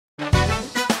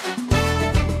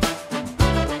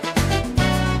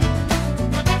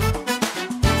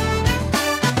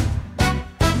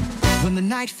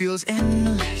night feels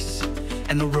endless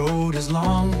and the road is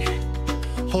long.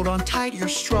 Hold on tight, you're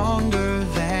stronger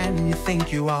than you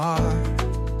think you are.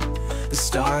 The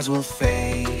stars will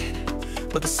fade,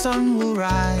 but the sun will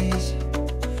rise.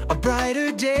 A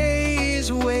brighter day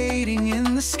is waiting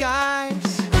in the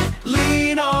skies.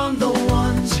 Lean on the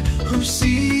ones who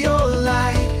see your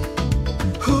light,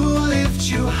 who lift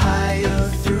you higher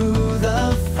through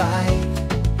the fight.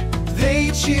 They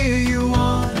cheer you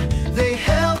on, they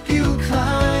help you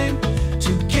climb.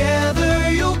 Together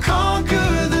you'll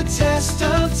conquer the test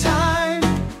of time.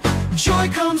 Joy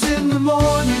comes in the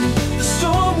morning, the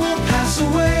storm will pass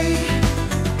away.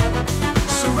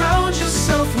 Surround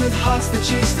yourself with hearts that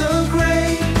chase the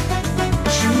gray.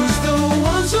 Choose the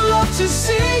ones who love to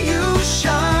see you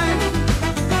shine,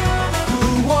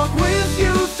 who'll walk with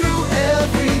you through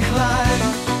every climb.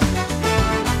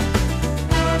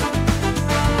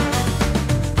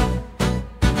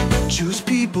 Choose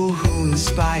people who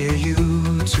inspire you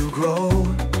to grow,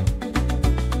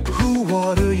 who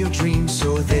water your dreams so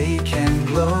they can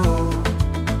glow.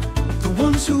 The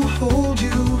ones who hold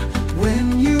you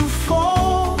when you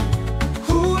fall,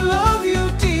 who love you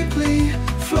deeply,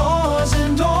 flaws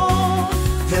and all.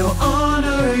 They'll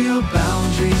honor your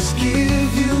boundaries,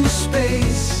 give you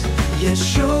space, yet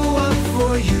show up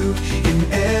for you in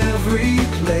every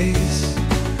place.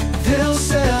 They'll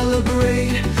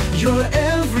celebrate your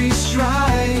every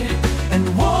stride and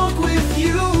walk with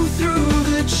you through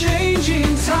the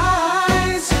changing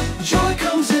tides. Joy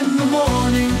comes in the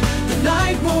morning, the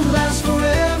night won't last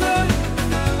forever.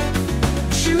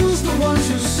 Choose the ones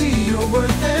who see your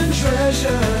worth and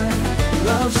treasure.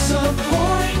 Love,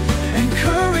 support, and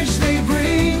courage they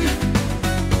bring.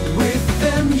 With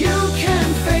them you can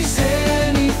face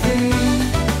anything.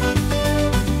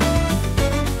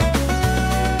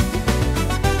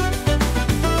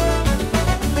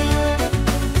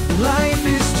 Life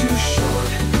is too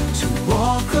short to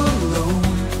walk alone.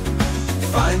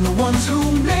 Find the ones who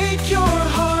make your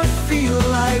heart feel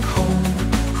like home,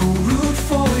 who root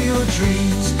for your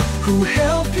dreams, who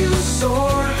help you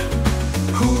soar,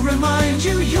 who remind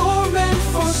you you're meant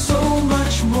for so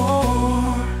much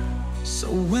more. So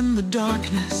when the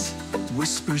darkness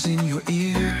whispers in your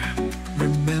ear,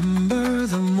 remember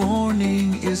the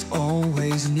morning is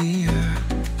always near.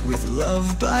 With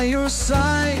love by your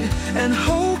side and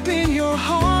hope in your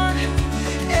heart,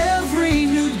 every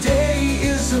new day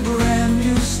is a brand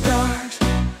new start.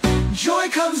 Joy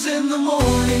comes in the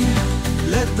morning,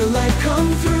 let the light come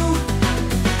through.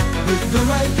 With the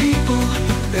right people,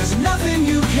 there's nothing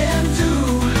you can't do.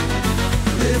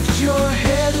 Lift your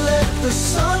head, let the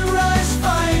sunrise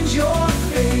find your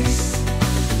face.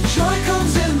 Joy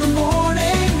comes in the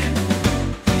morning,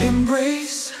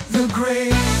 embrace the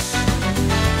grace.